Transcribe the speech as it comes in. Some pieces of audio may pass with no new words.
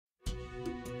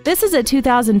This is a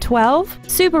 2012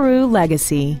 Subaru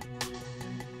Legacy.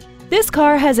 This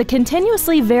car has a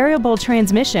continuously variable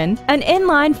transmission, an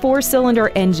inline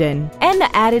 4-cylinder engine, and the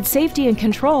added safety and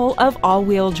control of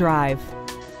all-wheel drive.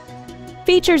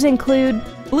 Features include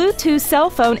Bluetooth cell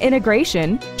phone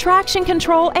integration, traction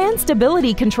control and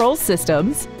stability control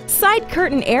systems, side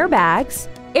curtain airbags,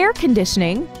 air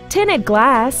conditioning, tinted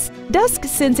glass, dusk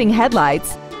sensing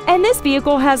headlights, and this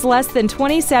vehicle has less than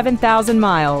 27,000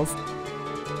 miles.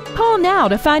 Call now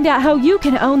to find out how you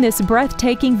can own this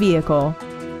breathtaking vehicle.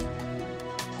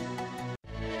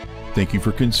 Thank you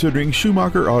for considering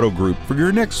Schumacher Auto Group for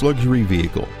your next luxury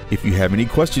vehicle. If you have any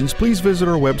questions, please visit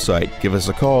our website, give us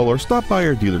a call, or stop by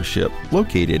our dealership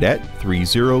located at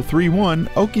 3031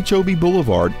 Okeechobee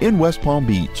Boulevard in West Palm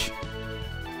Beach.